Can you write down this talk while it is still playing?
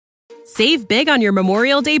Save big on your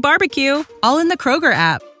Memorial Day barbecue, all in the Kroger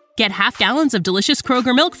app. Get half gallons of delicious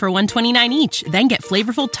Kroger milk for $1.29 each. Then get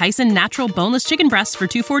flavorful Tyson natural boneless chicken breasts for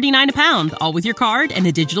 $2.49 a pound, all with your card and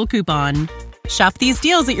a digital coupon. Shop these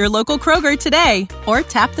deals at your local Kroger today, or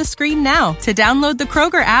tap the screen now to download the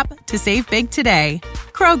Kroger app to save big today.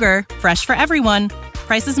 Kroger, fresh for everyone.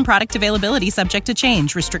 Prices and product availability subject to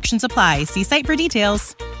change. Restrictions apply. See site for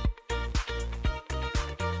details.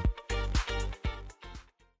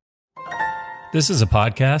 This is a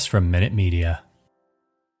podcast from Minute Media.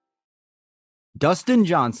 Dustin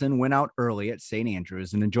Johnson went out early at St.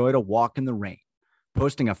 Andrews and enjoyed a walk in the rain,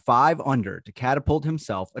 posting a 5 under to catapult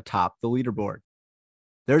himself atop the leaderboard.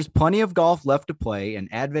 There's plenty of golf left to play, and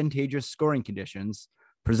advantageous scoring conditions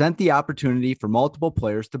present the opportunity for multiple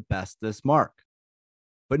players to best this mark.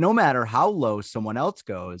 But no matter how low someone else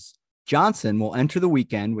goes, Johnson will enter the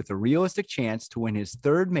weekend with a realistic chance to win his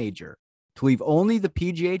third major, to leave only the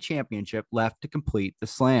PGA Championship left to complete the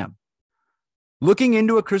slam. Looking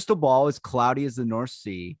into a crystal ball as cloudy as the North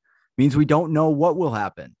Sea means we don't know what will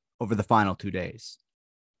happen over the final 2 days.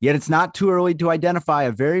 Yet it's not too early to identify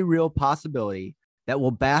a very real possibility that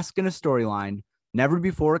will bask in a storyline never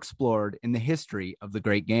before explored in the history of the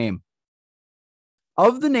great game.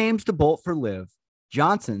 Of the names to bolt for LIV,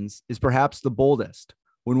 Johnson's is perhaps the boldest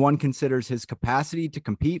when one considers his capacity to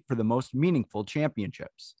compete for the most meaningful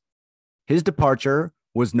championships. His departure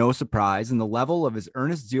was no surprise, and the level of his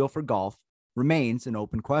earnest zeal for golf remains an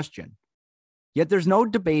open question. Yet there's no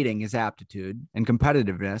debating his aptitude and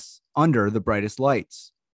competitiveness under the brightest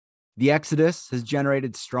lights. The exodus has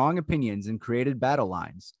generated strong opinions and created battle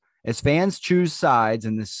lines as fans choose sides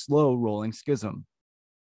in this slow rolling schism.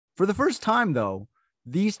 For the first time, though,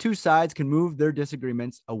 these two sides can move their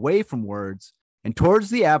disagreements away from words and towards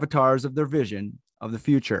the avatars of their vision of the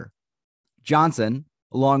future. Johnson,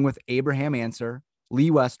 along with Abraham Ancer,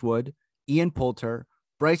 Lee Westwood, Ian Poulter,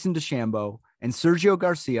 Bryson DeChambeau, and Sergio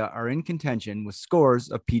Garcia, are in contention with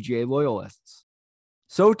scores of PGA loyalists.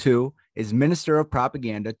 So too is Minister of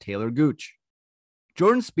Propaganda Taylor Gooch.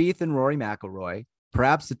 Jordan Spieth and Rory McIlroy,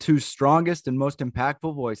 perhaps the two strongest and most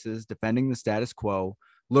impactful voices defending the status quo,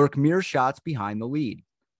 lurk mere shots behind the lead.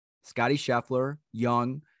 Scotty Scheffler,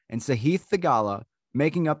 Young, and Sahith Theegala,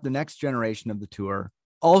 making up the next generation of the tour,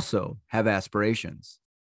 also have aspirations.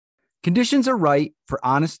 Conditions are right for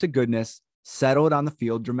honest-to-goodness, settled on the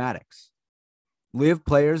field dramatics. LIV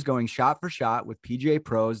players going shot for shot with PGA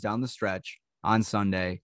pros down the stretch on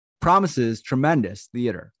Sunday promises tremendous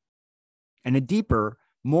theater and a deeper,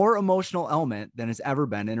 more emotional element than has ever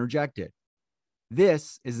been interjected.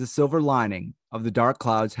 This is the silver lining of the dark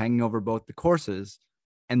clouds hanging over both the courses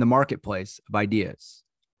and the marketplace of ideas.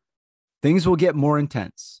 Things will get more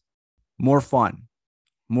intense, more fun,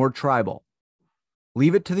 more tribal.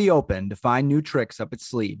 Leave it to the Open to find new tricks up its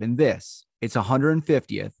sleeve in this, its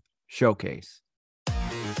 150th showcase.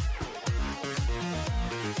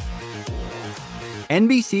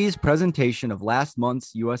 NBC's presentation of last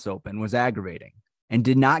month's U.S. Open was aggravating and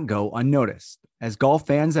did not go unnoticed, as golf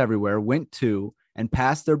fans everywhere went to and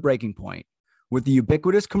past their breaking point with the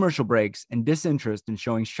ubiquitous commercial breaks and disinterest in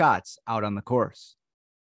showing shots out on the course.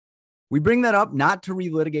 We bring that up not to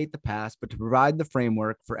relitigate the past, but to provide the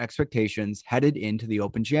framework for expectations headed into the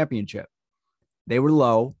Open Championship. They were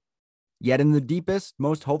low, yet in the deepest,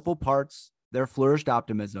 most hopeful parts, there flourished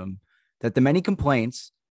optimism that the many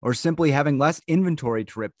complaints, or simply having less inventory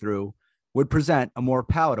to rip through, would present a more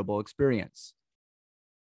palatable experience.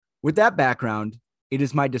 With that background, it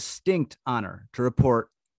is my distinct honor to report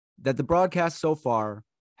that the broadcast so far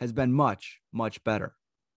has been much, much better.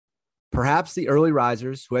 Perhaps the early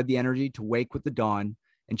risers who had the energy to wake with the dawn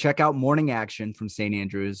and check out morning action from St.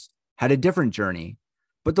 Andrews had a different journey,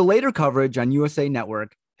 but the later coverage on USA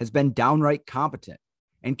Network has been downright competent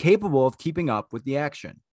and capable of keeping up with the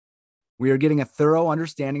action. We are getting a thorough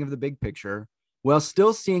understanding of the big picture while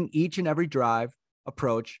still seeing each and every drive,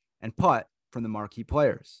 approach, and putt from the marquee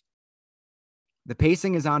players. The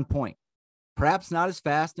pacing is on point, perhaps not as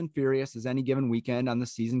fast and furious as any given weekend on the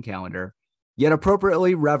season calendar, yet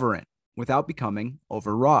appropriately reverent without becoming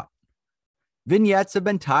overwrought. Vignettes have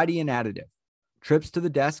been tidy and additive. Trips to the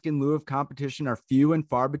desk in lieu of competition are few and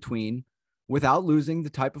far between, without losing the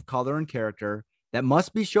type of color and character that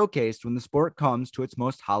must be showcased when the sport comes to its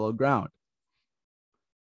most hallowed ground.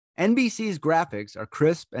 NBC's graphics are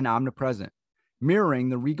crisp and omnipresent, mirroring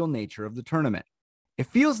the regal nature of the tournament. It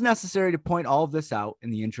feels necessary to point all of this out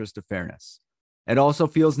in the interest of fairness. It also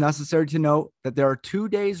feels necessary to note that there are 2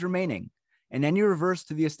 days remaining, and any reverse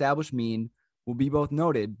to the established mean will be both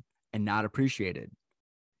noted and not appreciated.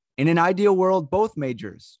 In an ideal world, both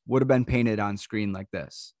majors would have been painted on screen like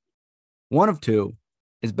this. One of two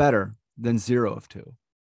is better than 0 of 2.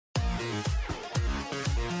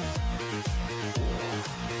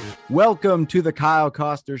 Welcome to the Kyle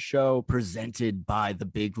Koster Show, presented by The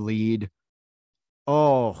Big Lead.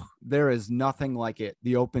 Oh, there is nothing like it.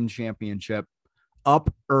 The Open Championship,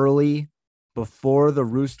 up early before the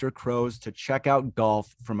rooster crows to check out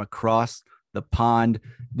golf from across the pond.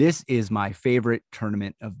 This is my favorite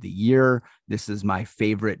tournament of the year. This is my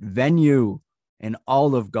favorite venue in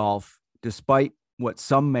all of golf, despite what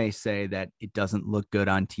some may say that it doesn't look good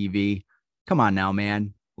on TV. Come on now,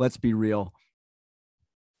 man. Let's be real.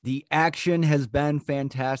 The action has been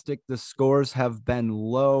fantastic. The scores have been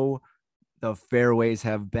low. The fairways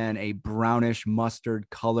have been a brownish mustard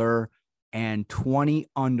color, and 20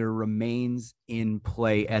 under remains in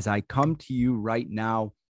play. As I come to you right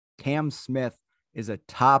now, Cam Smith is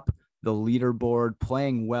atop the leaderboard,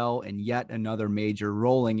 playing well in yet another major,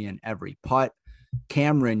 rolling in every putt.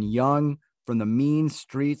 Cameron Young from the mean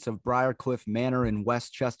streets of Briarcliff Manor in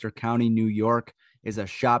Westchester County, New York, is a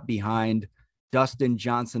shot behind. Dustin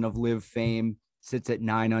Johnson of Live fame sits at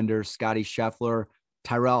 9 under. Scotty Scheffler,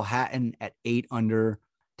 Tyrell Hatton at 8 under.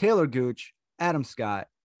 Taylor Gooch, Adam Scott,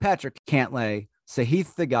 Patrick Cantlay,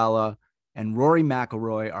 Sahith Theegala, and Rory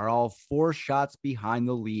McIlroy are all 4 shots behind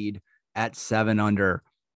the lead at 7 under.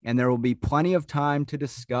 And there will be plenty of time to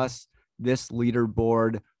discuss this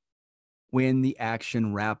leaderboard when the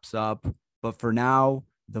action wraps up. But for now,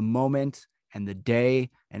 the moment and the day,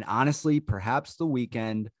 and honestly, perhaps the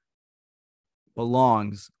weekend,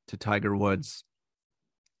 belongs to Tiger Woods,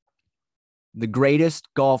 the greatest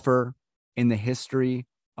golfer in the history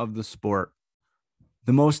of the sport,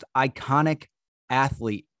 the most iconic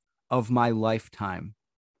athlete of my lifetime,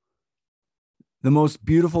 the most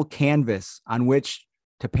beautiful canvas on which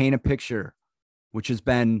to paint a picture, which has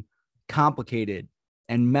been complicated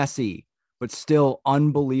and messy, but still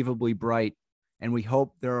unbelievably bright. And we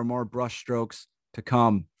hope there are more brushstrokes to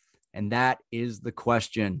come. And that is the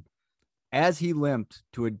question. As he limped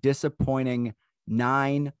to a disappointing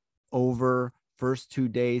 9 over first 2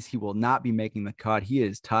 days, he will not be making the cut. He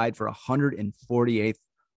is tied for 148th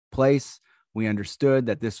place. We understood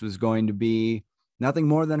that this was going to be nothing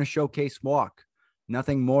more than a showcase walk,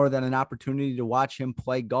 nothing more than an opportunity to watch him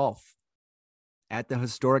play golf at the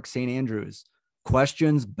historic St. Andrews.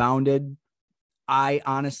 Questions bounded. I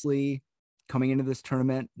honestly, coming into this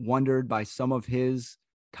tournament, wondered by some of his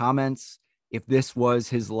comments if this was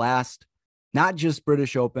his last, not just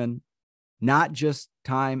British Open, not just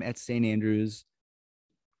time at St. Andrews,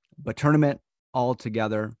 but tournament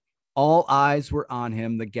altogether. All eyes were on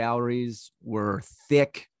him. The galleries were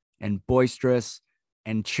thick and boisterous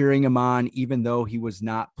and cheering him on, even though he was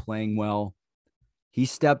not playing well. He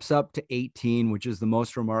steps up to 18, which is the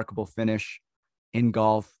most remarkable finish in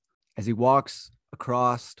golf, as he walks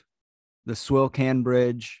across the Swilcan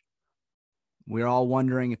Bridge. We're all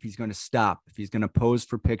wondering if he's going to stop, if he's going to pose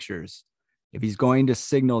for pictures, if he's going to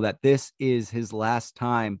signal that this is his last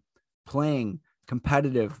time playing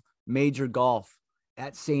competitive major golf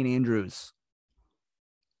at St. Andrews.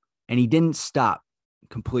 And he didn't stop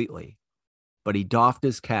completely, but he doffed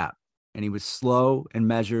his cap, and he was slow and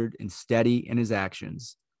measured and steady in his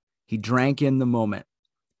actions. He drank in the moment.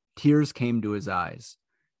 Tears came to his eyes.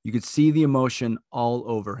 You could see the emotion all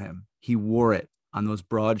over him. He wore it on those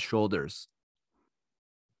broad shoulders.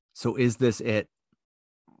 So is this it?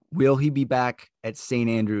 Will he be back at St.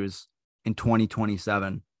 Andrews in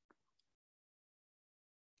 2027?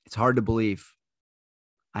 It's hard to believe.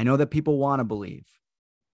 I know that people want to believe.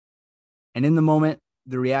 And in the moment,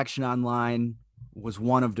 the reaction online was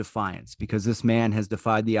one of defiance, because this man has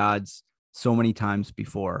defied the odds so many times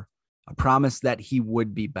before. A promise that he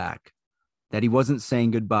would be back, that he wasn't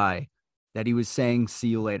saying goodbye, that he was saying see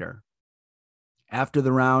you later. After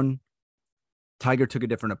the round, Tiger took a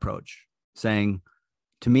different approach, saying,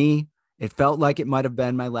 to me, it felt like it might have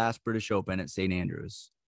been my last British Open at St.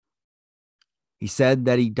 Andrews. He said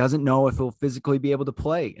that he doesn't know if he'll physically be able to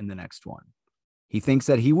play in the next one. He thinks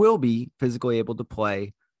that he will be physically able to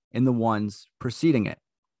play in the ones preceding it.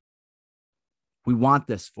 We want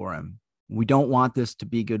this for him. We don't want this to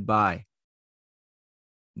be goodbye.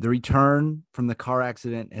 The return from the car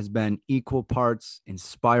accident has been equal parts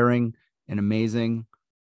inspiring and amazing,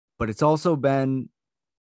 but it's also been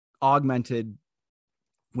augmented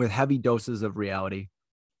with heavy doses of reality.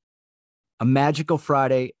 A magical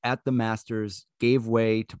Friday at the Masters gave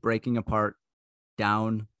way to breaking apart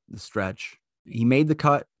down the stretch. He made the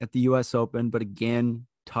cut at the US Open, but again,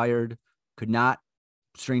 tired, could not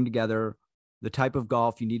string together the type of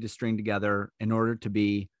golf you need to string together in order to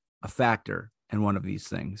be a factor in one of these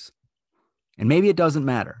things. And maybe it doesn't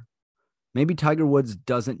matter. Maybe Tiger Woods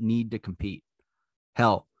doesn't need to compete.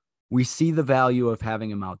 Hell, We see the value of having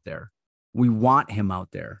him out there. We want him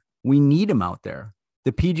out there. We need him out there.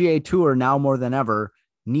 The PGA Tour now more than ever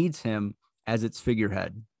needs him as its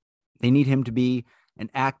figurehead. They need him to be an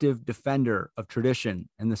active defender of tradition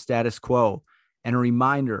and the status quo, and a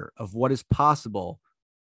reminder of what is possible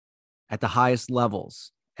at the highest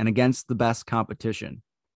levels and against the best competition.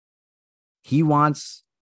 He wants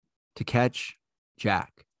to catch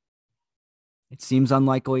Jack. It seems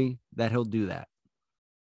unlikely that he'll do that.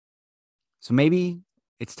 So maybe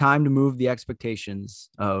it's time to move the expectations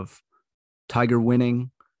of Tiger winning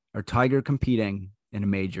or Tiger competing in a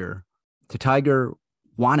major to Tiger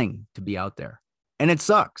wanting to be out there. And it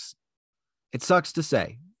sucks. It sucks to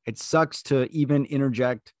say. It sucks to even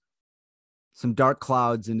interject some dark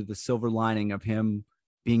clouds into the silver lining of him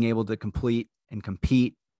being able to complete and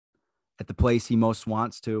compete at the place he most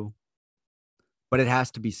wants to. But it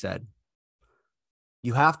has to be said.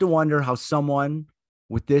 You have to wonder how someone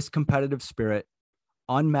with this competitive spirit,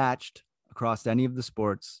 unmatched across any of the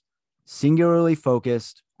sports, singularly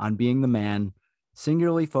focused on being the man,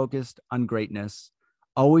 singularly focused on greatness,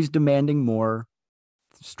 always demanding more,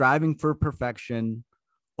 striving for perfection,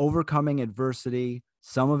 overcoming adversity,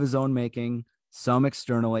 some of his own making, some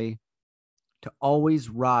externally, to always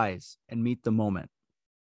rise and meet the moment.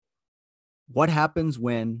 What happens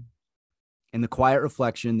when, in the quiet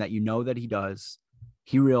reflection that you know that he does,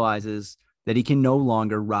 he realizes that he can no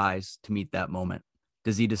longer rise to meet that moment?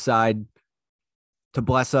 Does he decide to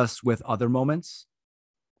bless us with other moments,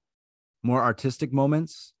 more artistic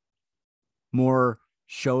moments, more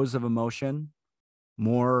shows of emotion,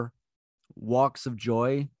 more walks of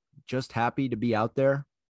joy, just happy to be out there?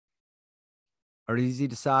 Or does he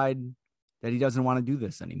decide that he doesn't want to do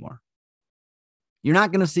this anymore? You're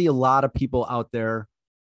not going to see a lot of people out there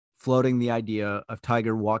floating the idea of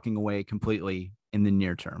Tiger walking away completely in the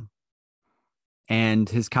near term. And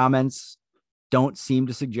his comments don't seem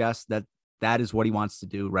to suggest that that is what he wants to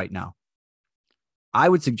do right now. I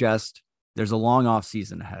would suggest there's a long off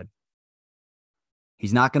season ahead.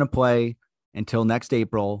 He's not going to play until next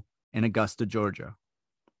April in Augusta, Georgia.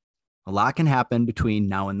 A lot can happen between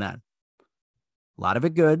now and then. A lot of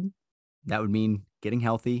it good. That would mean getting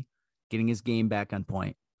healthy, getting his game back on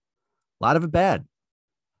point. A lot of it bad,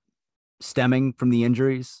 stemming from the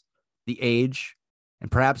injuries, the age, and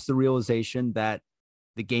perhaps the realization that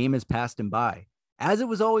the game has passed him by, as it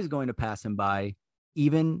was always going to pass him by,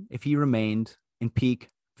 even if he remained in peak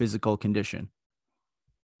physical condition.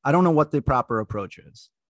 I don't know what the proper approach is,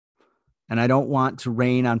 and I don't want to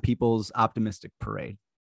rain on people's optimistic parade.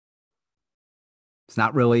 It's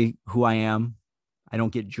not really who I am. I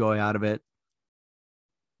don't get joy out of it.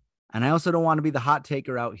 And I also don't want to be the hot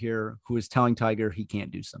taker out here who is telling Tiger he can't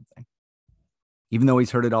do something, even though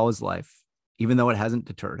he's heard it all his life, even though it hasn't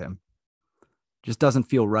deterred him. Just doesn't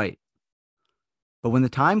feel right. But when the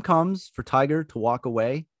time comes for Tiger to walk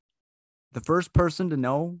away, the first person to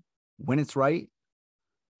know when it's right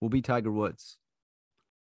will be Tiger Woods.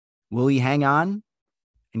 Will he hang on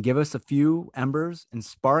and give us a few embers and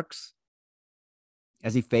sparks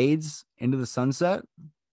as he fades into the sunset?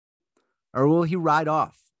 Or will he ride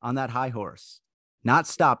off on that high horse, not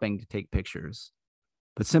stopping to take pictures,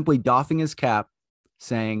 but simply doffing his cap,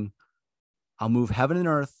 saying, I'll move heaven and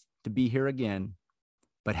earth to be here again,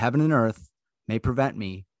 but heaven and earth may prevent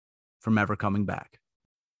me from ever coming back.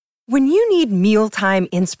 When you need mealtime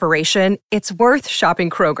inspiration, it's worth shopping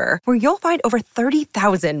Kroger, where you'll find over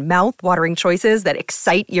 30,000 mouth-watering choices that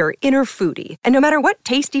excite your inner foodie. And no matter what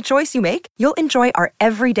tasty choice you make, you'll enjoy our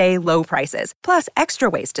everyday low prices, plus extra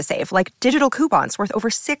ways to save, like digital coupons worth over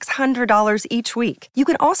 $600 each week. You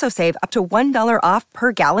can also save up to $1 off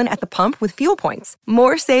per gallon at the pump with fuel points.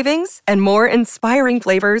 More savings and more inspiring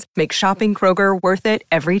flavors make shopping Kroger worth it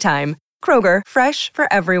every time. Kroger, fresh for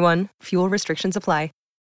everyone. Fuel restrictions apply.